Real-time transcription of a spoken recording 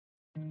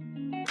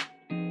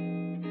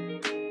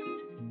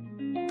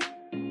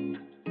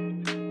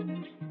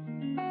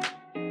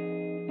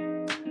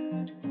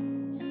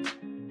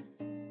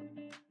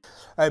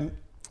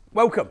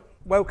Welcome.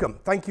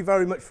 Thank you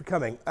very much for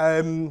coming.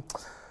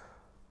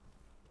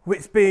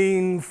 It's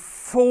been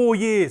 4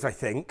 years, I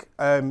think,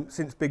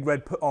 since Big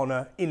Red put on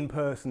an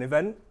in-person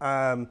event.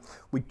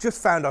 We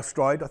just found our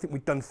stride. I think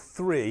we'd done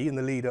 3 in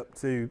the lead up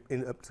to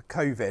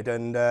COVID,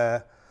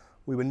 and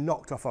we were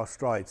knocked off our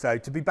stride. So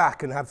to be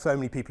back and have so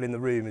many people in the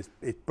room is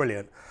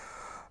brilliant.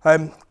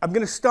 I'm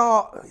going to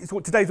start,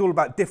 today's all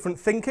about different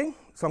thinking.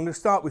 So I'm going to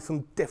start with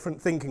some different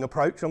thinking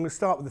approach. I'm going to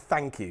start with the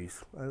thank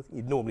yous.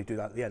 You'd normally do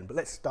that at the end, but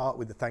let's start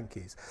with the thank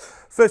yous.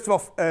 First of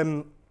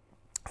all,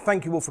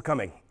 thank you all for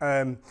coming.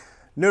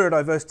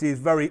 Neurodiversity is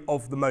very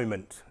of the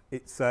moment.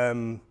 It's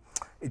in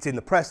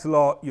the press a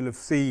lot. You'll have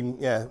seen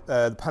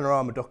the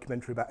Panorama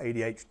documentary about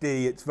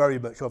ADHD. It's very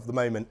much of the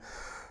moment.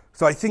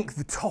 So I think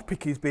the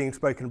topic is being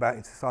spoken about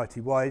in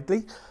society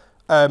widely.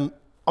 I'm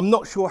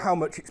not sure how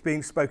much it's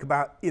being spoken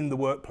about in the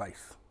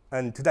workplace.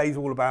 And today's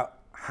all about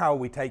how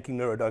we're taking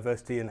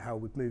neurodiversity and how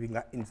we're moving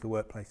that into the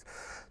workplace.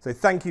 So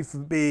thank you for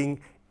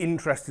being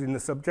interested in the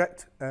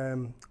subject.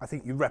 I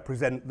think you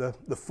represent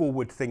the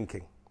forward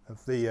thinking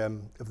of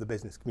the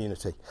business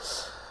community.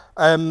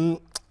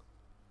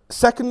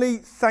 Secondly,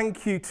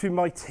 thank you to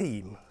my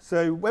team.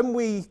 So when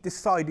we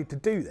decided to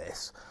do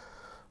this,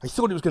 I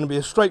thought it was going to be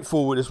as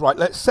straightforward as, right,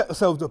 let's set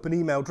ourselves up an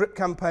email drip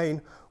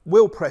campaign,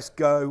 we'll press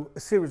go, a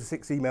series of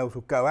 6 emails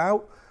will go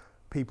out,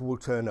 people will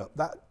turn up.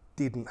 That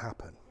didn't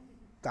happen.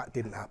 That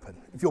didn't happen.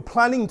 If you're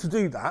planning to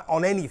do that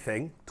on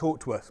anything, talk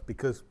to us,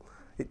 because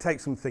it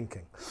takes some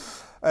thinking.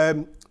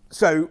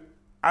 So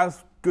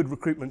as good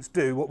recruitments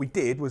do, what we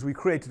did was we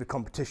created a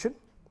competition,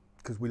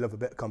 because we love a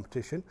bit of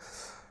competition,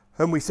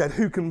 and we said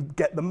who can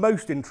get the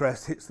most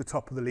interest hits the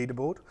top of the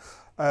leaderboard.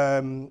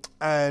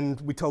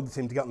 And we told the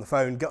team to get on the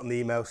phone, get on the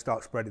email,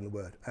 start spreading the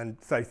word. And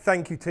so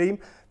thank you, team.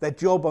 Their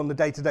job on the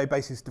day-to-day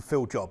basis is to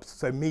fill jobs.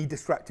 So me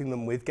distracting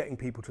them with getting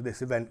people to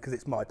this event because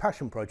it's my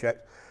passion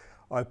project,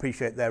 I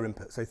appreciate their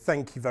input. So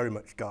thank you very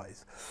much,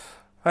 guys.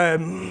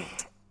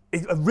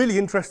 It's really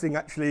interesting,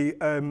 actually,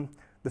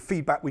 the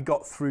feedback we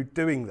got through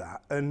doing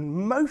that, and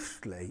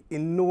mostly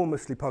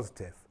enormously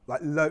positive.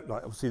 Like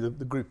obviously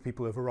the group of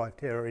people who have arrived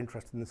here are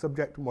interested in the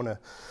subject and want to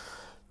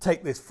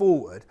take this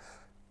forward.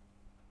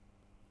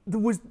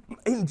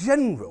 In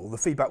general, the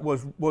feedback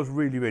was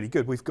really, really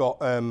good. We've got,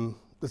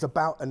 there's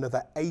about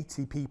another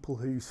 80 people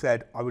who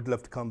said, I would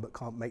love to come but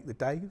can't make the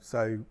day.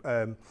 So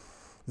there's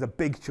a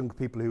big chunk of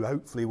people who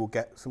hopefully will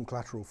get some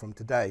collateral from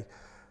today.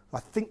 I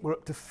think we're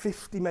up to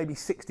 50, maybe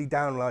 60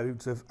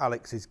 downloads of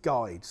Alex's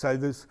guide. So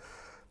there's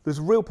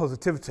real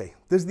positivity.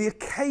 There's the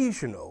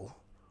occasional,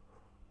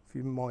 if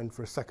you mind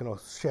for a second, I'll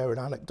share an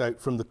anecdote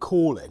from the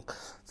calling.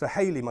 So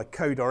Hayley, my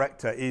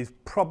co-director, is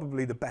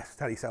probably the best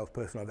telesales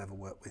person I've ever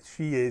worked with.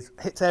 She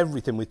hits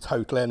everything with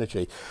total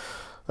energy.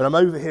 And I'm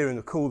overhearing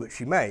a call that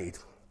she made.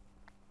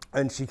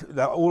 And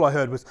all I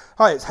heard was,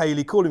 hi, it's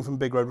Hayley calling from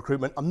Big Red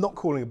Recruitment. I'm not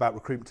calling about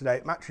recruitment today.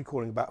 I'm actually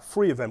calling about a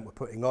free event we're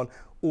putting on,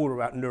 all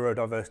about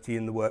neurodiversity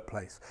in the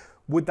workplace.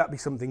 Would that be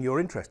something you're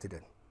interested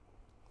in?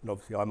 And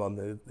obviously I'm on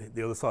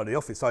the other side of the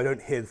office, so I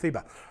don't hear the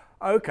feedback.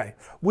 Okay,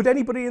 would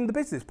anybody in the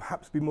business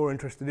perhaps be more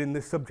interested in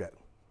this subject?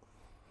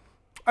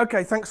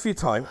 Okay, thanks for your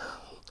time.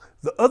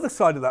 The other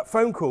side of that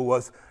phone call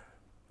was,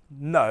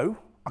 no,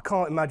 I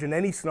can't imagine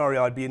any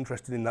scenario I'd be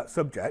interested in that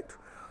subject.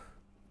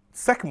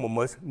 Second one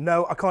was,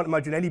 no, I can't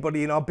imagine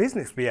anybody in our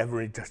business be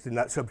ever interested in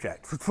that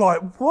subject. It's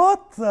like,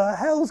 what the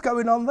hell's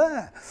going on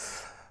there?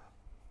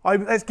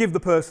 Let's give the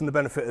person the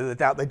benefit of the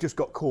doubt. They just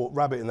got caught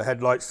rabbit in the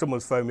headlights.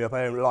 Someone's phoned me up,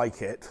 I don't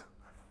like it.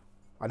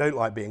 I don't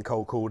like being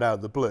cold called out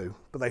of the blue,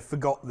 but they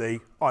forgot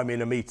I'm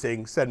in a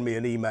meeting, send me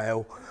an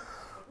email.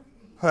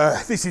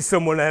 This is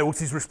someone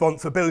else's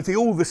responsibility,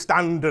 all the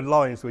standard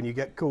lines when you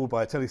get called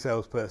by a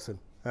telesales person.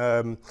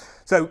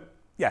 So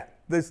yeah,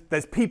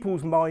 there's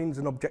people's minds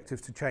and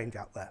objectives to change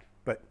out there,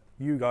 but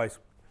you guys,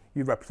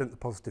 you represent the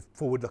positive,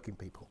 forward-looking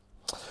people.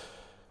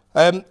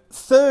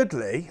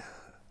 Thirdly,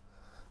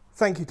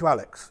 thank you to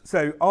Alex.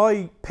 So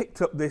I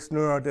picked up this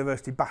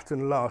neurodiversity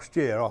baton last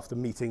year after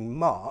meeting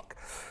Mark,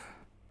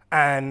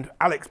 and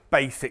Alex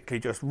basically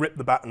just ripped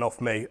the baton off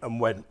me and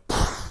went,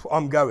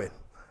 I'm going.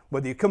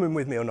 Whether you're coming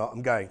with me or not,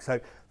 I'm going. So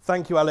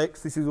thank you,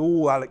 Alex. This is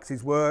all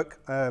Alex's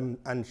work,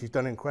 and she's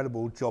done an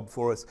incredible job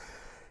for us.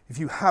 If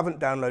you haven't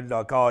downloaded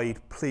our guide,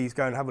 please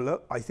go and have a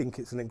look. I think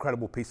it's an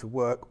incredible piece of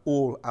work,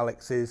 all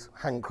Alex's,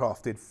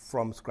 handcrafted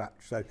from scratch.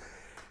 So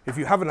if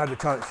you haven't had a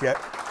chance yet,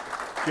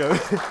 go.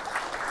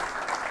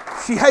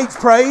 She hates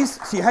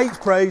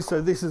praise,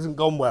 so this hasn't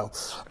gone well.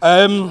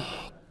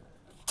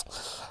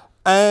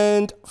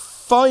 And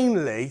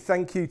finally,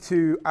 thank you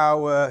to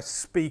our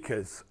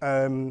speakers.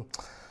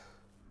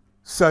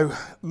 So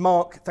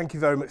Mark, thank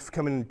you very much for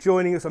coming and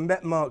joining us. I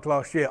met Mark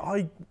last year.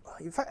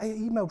 In fact,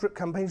 email drip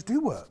campaigns do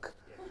work,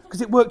 because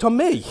it worked on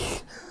me.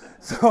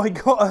 So I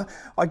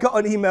got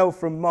an email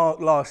from Mark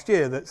last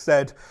year that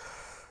said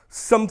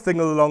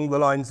something along the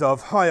lines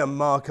of, hi, I'm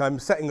Mark, I'm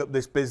setting up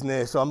this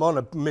business, I'm on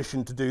a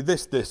mission to do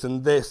this, this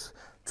and this.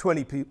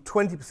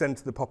 20%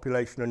 of the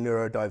population are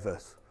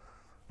neurodiverse.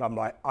 And I'm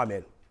like, I'm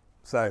in.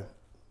 So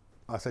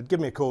I said,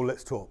 give me a call,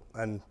 let's talk.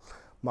 And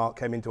Mark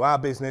came into our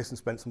business and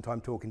spent some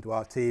time talking to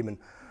our team and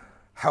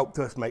helped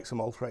us make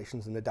some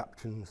alterations and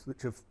adaptations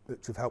which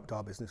have helped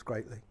our business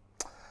greatly.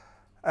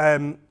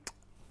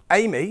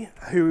 Amy,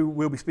 who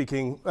will be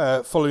speaking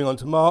following on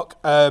to Mark,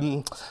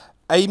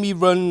 Amy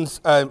runs,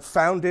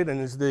 founded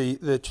and is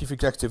the chief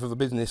executive of a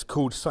business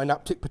called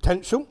Synaptic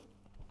Potential,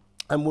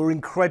 and we're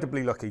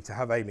incredibly lucky to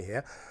have Amy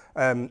here.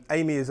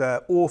 Amy is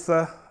an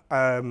author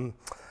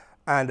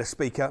and a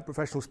speaker,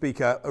 professional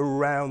speaker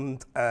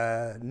around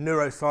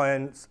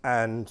neuroscience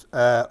and,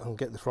 I'll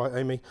get this right,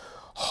 Amy,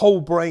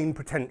 whole brain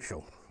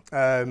potential.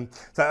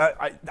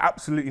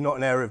 Absolutely not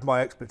an area of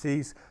my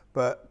expertise,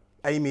 but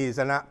Amy is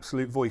an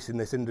absolute voice in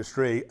this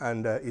industry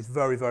and is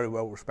very, very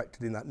well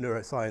respected in that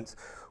neuroscience.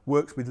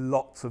 Works with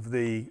lots of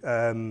the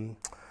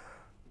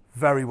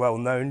very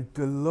well-known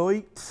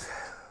Deloitte,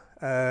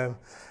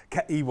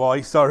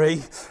 EY,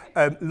 sorry,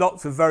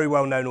 lots of very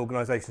well-known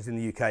organisations in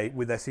the UK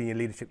with their senior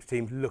leadership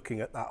teams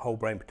looking at that whole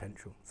brain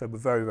potential. So we're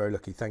very, very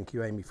lucky. Thank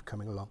you, Amy, for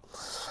coming along.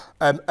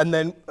 And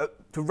then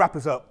to wrap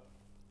us up,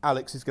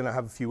 Alex is going to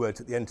have a few words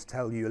at the end to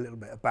tell you a little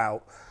bit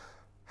about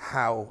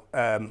how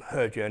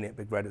her journey at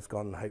Big Red has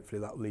gone, and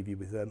hopefully that will leave you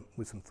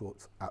with some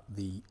thoughts at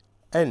the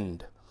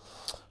end.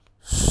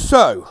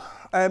 So,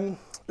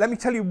 let me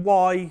tell you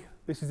why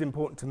this is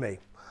important to me.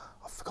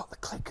 I forgot the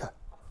clicker.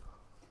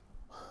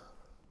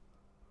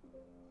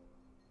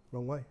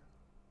 Wrong way.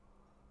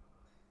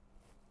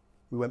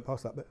 We went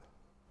past that bit.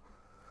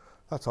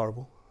 That's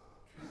horrible.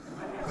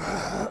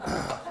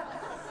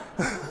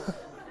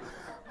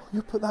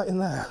 You put that in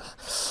there.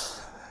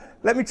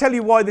 Let me tell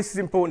you why this is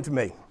important to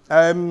me.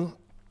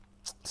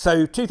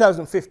 So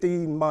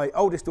 2015, my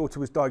oldest daughter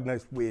was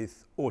diagnosed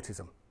with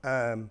autism.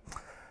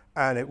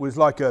 And it was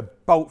like a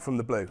bolt from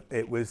the blue.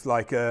 It was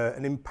like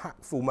an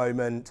impactful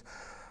moment.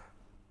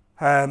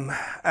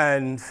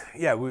 And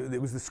yeah,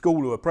 it was the school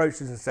who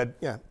approached us and said,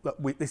 yeah, look,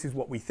 this is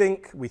what we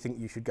think. We think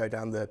you should go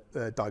down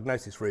the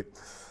diagnosis route.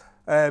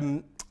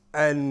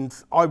 And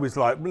I was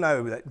like,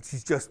 no,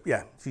 she's just,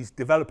 yeah, she's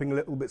developing a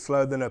little bit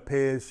slower than her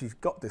peers. She's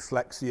got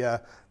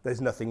dyslexia.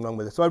 There's nothing wrong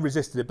with her. So I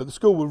resisted it, but the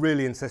school were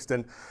really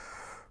insistent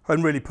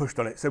and really pushed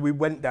on it. So we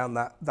went down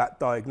that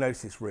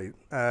diagnosis route.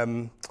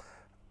 And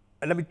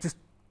let me just,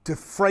 to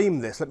frame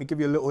this, let me give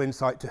you a little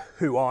insight to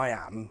who I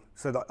am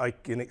so that I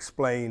can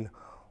explain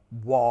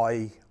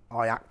why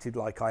I acted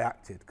like I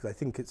acted, because I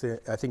think it's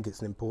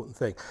an important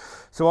thing.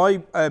 So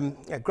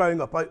yeah,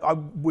 growing up, I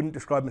wouldn't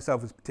describe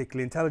myself as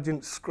particularly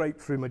intelligent. Scraped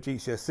through my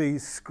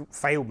GCSEs,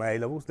 failed my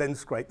A-levels, then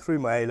scraped through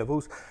my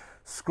A-levels,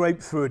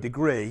 scraped through a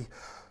degree.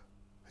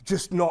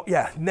 Just not,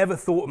 yeah, never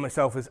thought of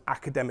myself as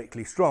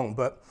academically strong,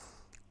 but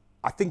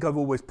I think I've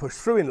always pushed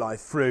through in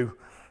life through,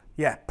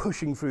 yeah,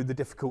 pushing through the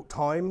difficult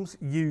times,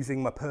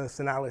 using my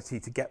personality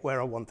to get where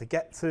I want to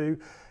get to,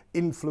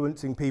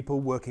 influencing people,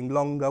 working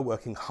longer,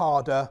 working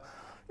harder,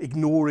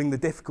 ignoring the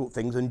difficult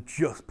things and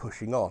just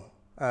pushing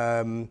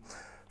on.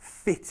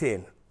 Fit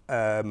in,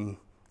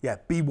 yeah,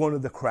 be one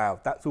of the crowd.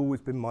 That's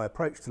always been my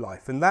approach to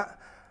life. And that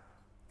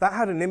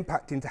had an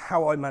impact into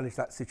how I managed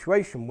that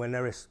situation when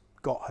Eris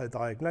got her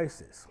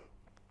diagnosis.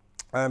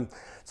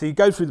 So you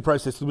go through the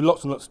process, there was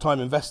lots and lots of time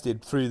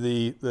invested through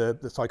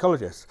the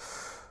psychologist.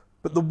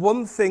 But the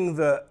one thing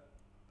that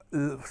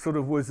sort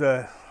of was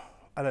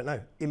I don't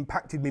know,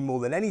 impacted me more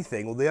than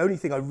anything, or the only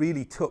thing I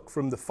really took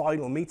from the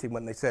final meeting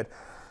when they said,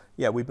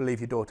 yeah, we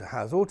believe your daughter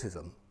has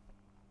autism,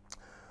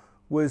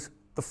 was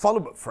the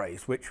follow-up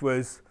phrase, which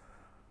was,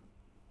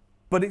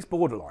 but it's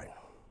borderline.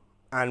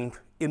 And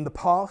in the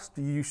past,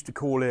 you used to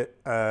call it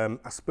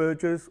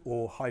Asperger's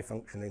or high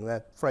functioning.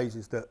 They're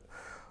phrases that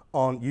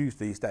aren't used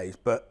these days,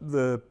 but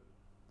the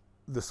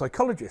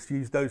psychologist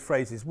used those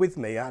phrases with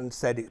me and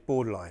said it's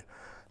borderline.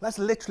 That's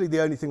literally the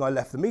only thing I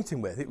left the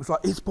meeting with. It was like,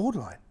 it's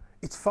borderline.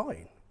 It's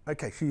fine.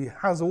 Okay, she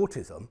has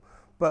autism,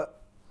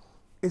 but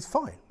it's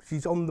fine.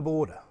 She's on the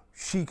border.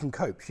 She can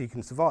cope. She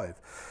can survive.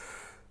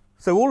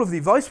 So all of the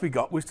advice we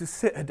got was to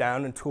sit her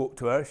down and talk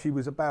to her. She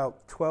was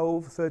about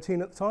 12,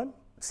 13 at the time.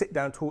 Sit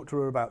down, talk to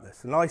her about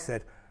this. And I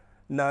said,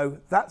 no,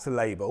 that's a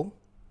label.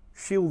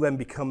 She'll then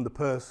become the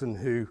person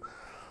who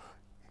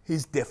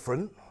is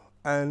different,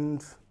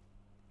 and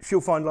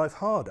she'll find life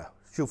harder.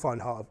 She'll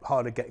find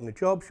harder getting a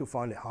job. She'll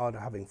find it harder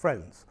having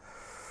friends.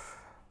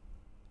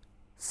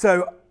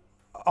 So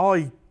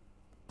I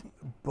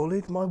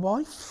bullied my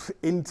wife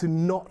into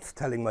not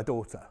telling my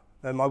daughter.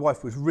 And my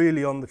wife was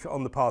really on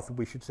the path of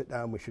we should sit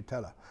down, we should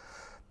tell her.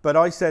 But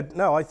I said,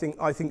 no, I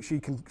think she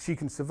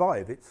can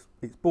survive. It's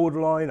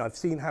borderline. I've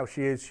seen how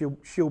she is.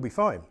 She'll be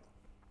fine.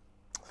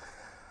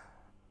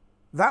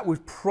 That was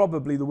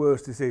probably the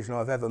worst decision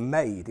I've ever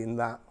made in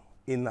that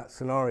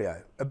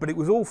scenario. But it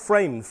was all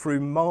framed through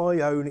my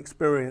own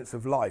experience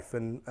of life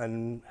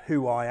and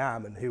who I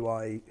am and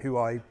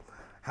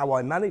how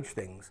I manage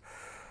things.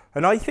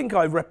 And I think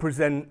I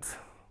represent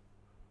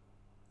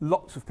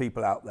lots of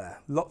people out there,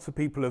 lots of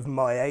people of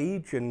my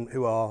age and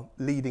who are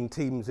leading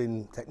teams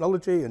in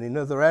technology and in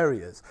other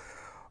areas,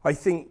 I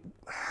think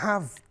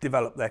have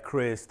developed their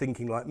careers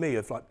thinking like me,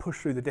 of like push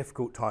through the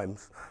difficult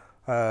times,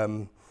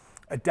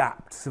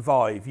 adapt,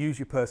 survive, use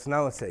your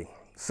personality.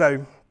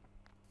 So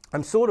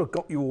and sort of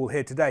got you all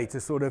here today to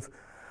sort of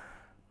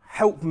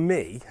help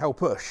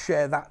us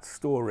share that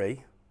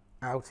story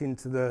out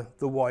into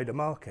the wider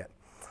market.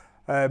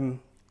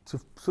 To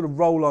sort of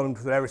roll on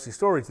to Eris's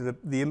story, to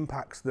the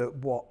impacts that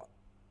what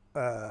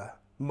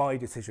my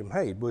decision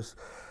made was,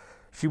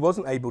 she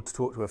wasn't able to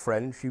talk to her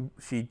friends,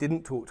 she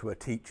didn't talk to her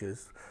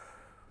teachers.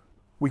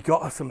 We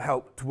got her some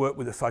help to work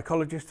with a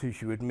psychologist who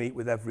she would meet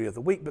with every other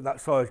week, but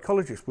that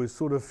psychologist was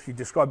sort of, she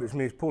described it to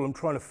me as, Paul, I'm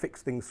trying to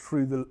fix things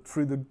through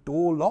the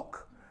door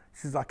lock.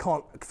 She says,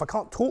 if I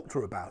can't talk to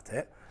her about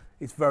it,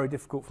 it's very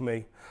difficult for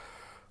me.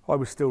 I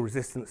was still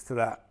resistant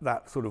to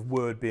that sort of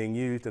word being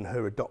used and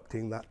her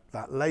adopting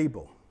that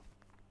label.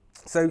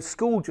 So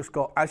school just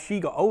got, as she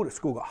got older,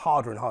 school got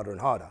harder and harder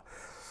and harder.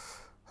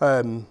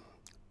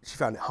 She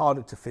found it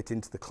harder to fit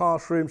into the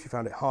classroom. She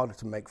found it harder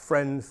to make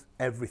friends.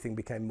 Everything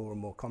became more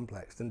and more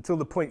complex. Until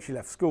the point she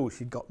left school,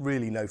 she'd got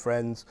really no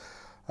friends.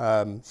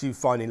 She was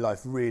finding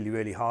life really,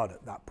 really hard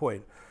at that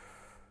point.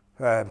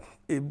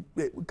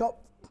 It got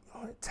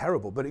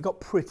terrible, but it got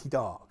pretty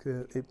dark.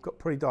 It got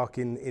pretty dark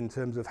in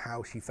terms of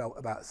how she felt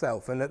about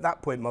herself. And at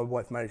that point, my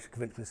wife managed to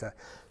convince me to say,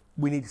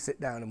 we need to sit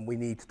down and we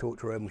need to talk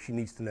to her and she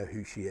needs to know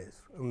who she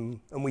is. And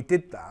we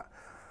did that.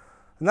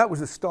 And that was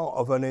the start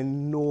of an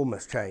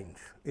enormous change,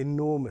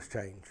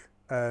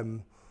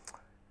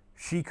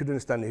 She could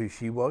understand who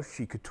she was.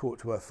 She could talk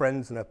to her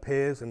friends and her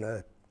peers and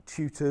her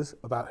tutors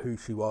about who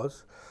she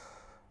was.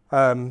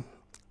 And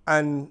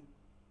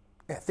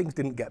yeah, things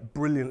didn't get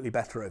brilliantly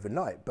better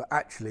overnight, but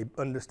actually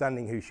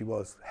understanding who she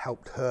was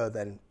helped her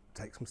then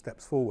take some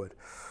steps forward.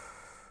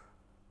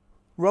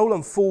 Roll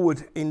on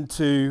forward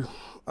into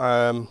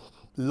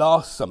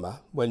last summer,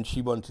 when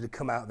she wanted to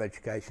come out of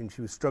education.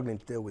 She was struggling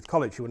to deal with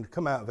college. She wanted to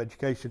come out of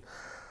education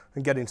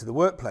and get into the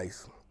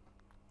workplace.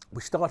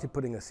 We started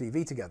putting a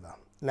CV together.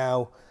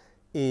 Now,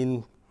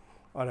 in,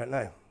 I don't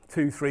know,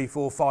 2, 3,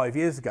 4, 5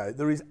 years ago,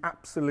 there is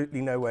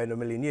absolutely no way in a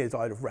million years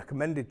I'd have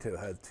recommended to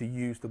her to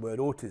use the word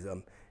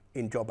autism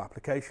in job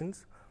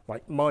applications.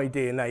 Like, my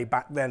DNA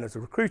back then as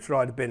a recruiter,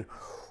 I'd have been,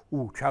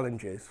 ooh,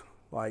 challenges.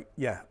 Like,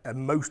 yeah,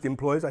 and most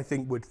employers, I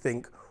think, would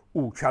think,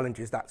 ooh,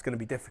 challenges, that's going to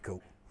be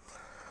difficult.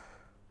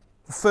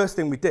 The first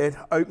thing we did,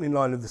 opening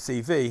line of the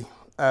CV,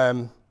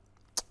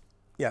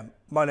 yeah,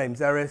 my name's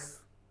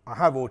Eris, I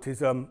have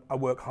autism, I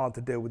work hard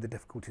to deal with the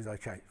difficulties I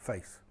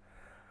face.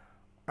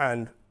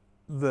 And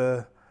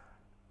the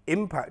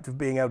impact of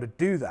being able to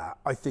do that,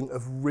 I think,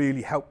 have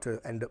really helped her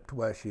end up to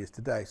where she is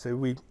today.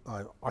 So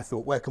I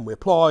thought, where can we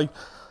apply?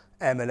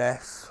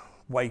 M&S,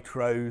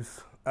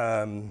 Waitrose,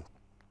 all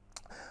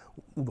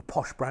the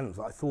posh brands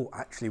that I thought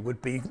actually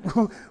would be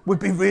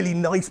really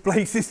nice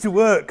places to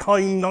work,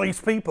 kind, nice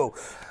people.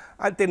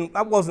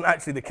 That wasn't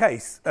actually the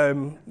case.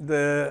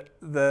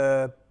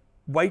 The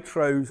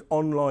Waitrose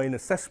online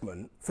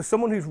assessment, for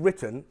someone who's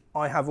written,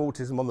 I have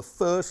autism on the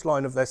first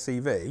line of their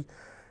CV,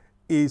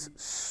 is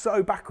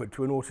so backward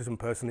to an autism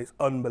person, it's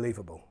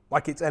unbelievable.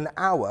 Like, it's an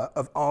hour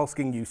of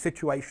asking you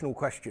situational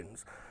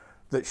questions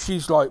that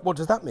she's like, what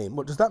does that mean?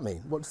 What does that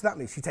mean? What does that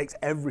mean? She takes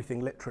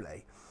everything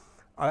literally.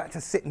 I had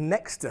to sit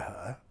next to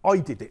her. I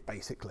did it,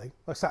 basically.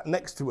 I sat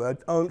next to her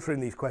answering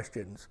these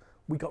questions.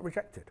 We got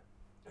rejected.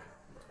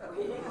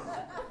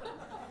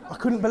 I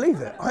couldn't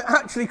believe it. I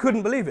actually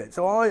couldn't believe it.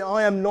 So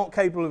I am not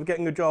capable of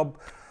getting a job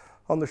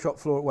on the shop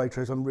floor at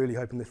Waitrose. I'm really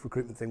hoping this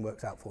recruitment thing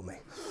works out for me.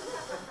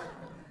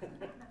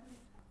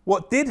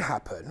 What did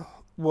happen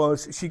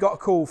was she got a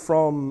call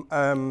from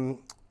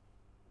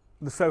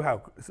the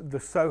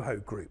Soho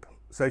group.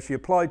 So she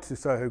applied to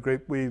Soho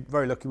group. We're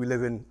very lucky we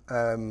live in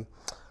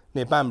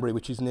near Banbury,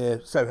 which is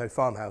near Soho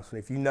Farmhouse. And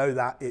if you know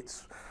that,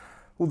 it's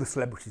all the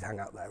celebrities hang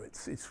out there.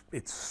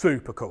 It's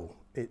super cool.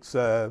 It's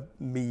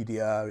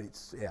media,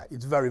 it's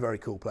a very, very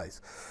cool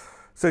place.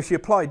 So she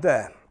applied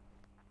there.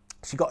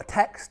 She got a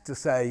text to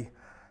say,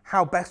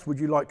 how best would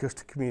you like us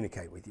to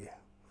communicate with you?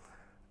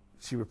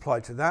 She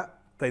replied to that.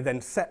 They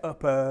then set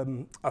up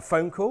a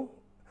phone call.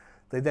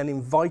 They then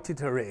invited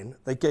her in.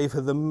 They gave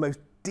her the most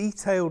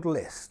detailed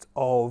list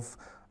of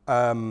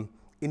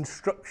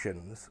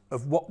instructions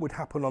of what would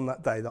happen on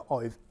that day that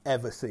I've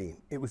ever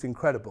seen. It was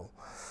incredible.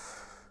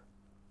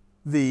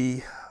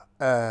 The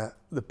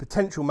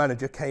potential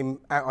manager came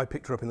out. I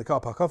picked her up in the car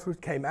park afterwards,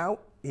 came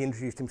out, he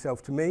introduced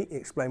himself to me, he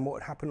explained what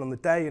would happen on the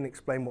day and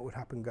explained what would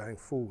happen going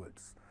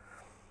forwards.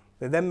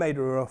 They then made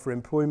her an offer of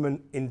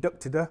employment,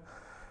 inducted her,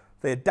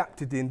 they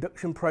adapted the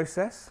induction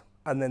process,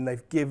 and then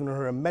they've given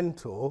her a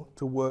mentor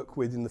to work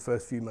with in the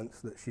first few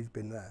months that she's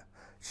been there.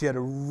 She had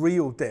a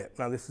real dip.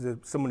 Now, this is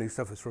someone who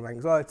suffers from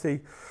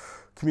anxiety.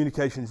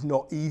 Communication is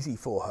not easy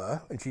for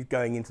her, and she's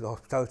going into the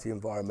hospitality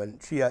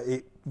environment.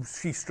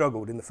 She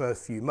struggled in the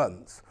first few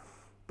months,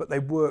 but they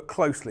worked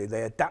closely.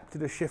 They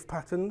adapted her shift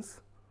patterns,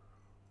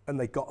 and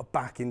they got her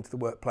back into the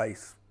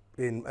workplace,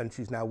 and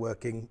she's now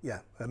working,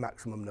 a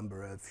maximum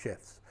number of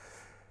shifts.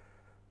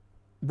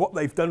 What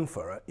they've done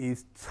for her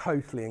is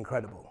totally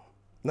incredible.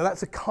 Now,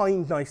 that's a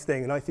kind, nice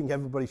thing, and I think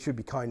everybody should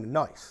be kind and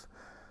nice.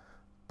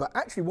 But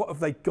actually, what have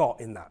they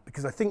got in that?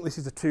 Because I think this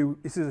is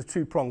a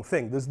two-pronged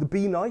thing. There's the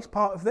be nice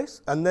part of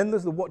this, and then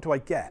there's the what do I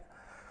get?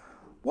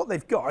 what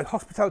they've got,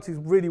 hospitality is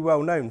really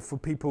well known for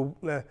people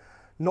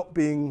not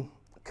being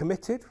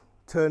committed,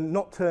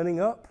 not turning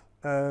up.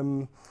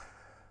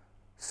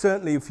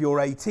 Certainly if you're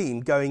 18,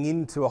 going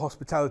into a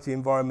hospitality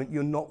environment,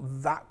 you're not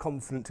that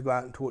confident to go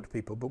out and talk to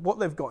people. But what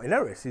they've got in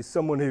Eris is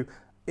someone who,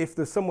 if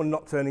there's someone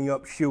not turning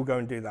up, she'll go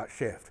and do that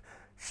shift.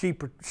 She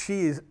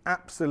is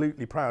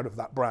absolutely proud of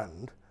that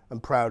brand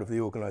and proud of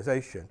the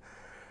organisation.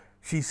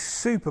 She's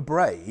super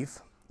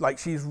brave, like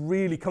she's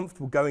really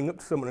comfortable going up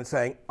to someone and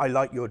saying, I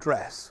like your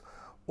dress,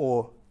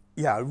 or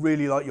yeah, I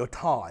really like your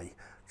tie.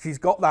 She's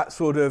got that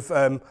sort of,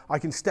 I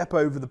can step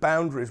over the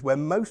boundaries where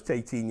most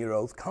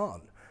 18-year-olds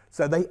can't.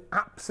 So they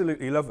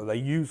absolutely love her. They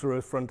use her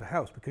as front of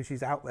house because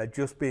she's out there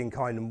just being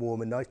kind and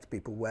warm and nice to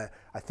people, where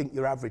I think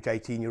your average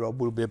 18-year-old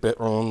will be a bit,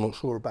 oh, I'm not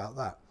sure about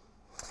that.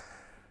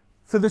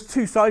 So there's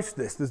two sides to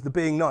this. There's the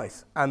being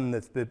nice, and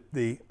there's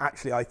the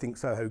actually, I think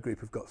Soho Group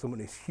have got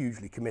someone who's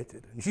hugely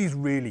committed. And she's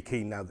really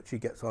keen now that she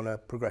gets on a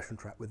progression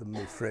track with them and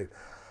moves through.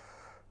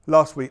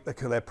 Last week,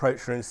 they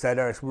approached her and said,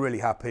 Eris, we're really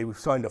happy. We've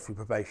signed off for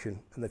probation,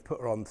 and they've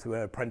put her on to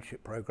an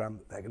apprenticeship program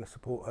that they're going to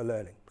support her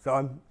learning. So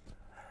I'm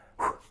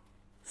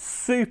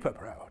super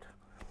proud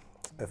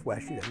of where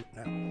she is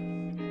now.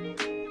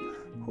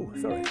 Oh,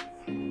 sorry.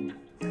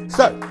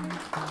 So,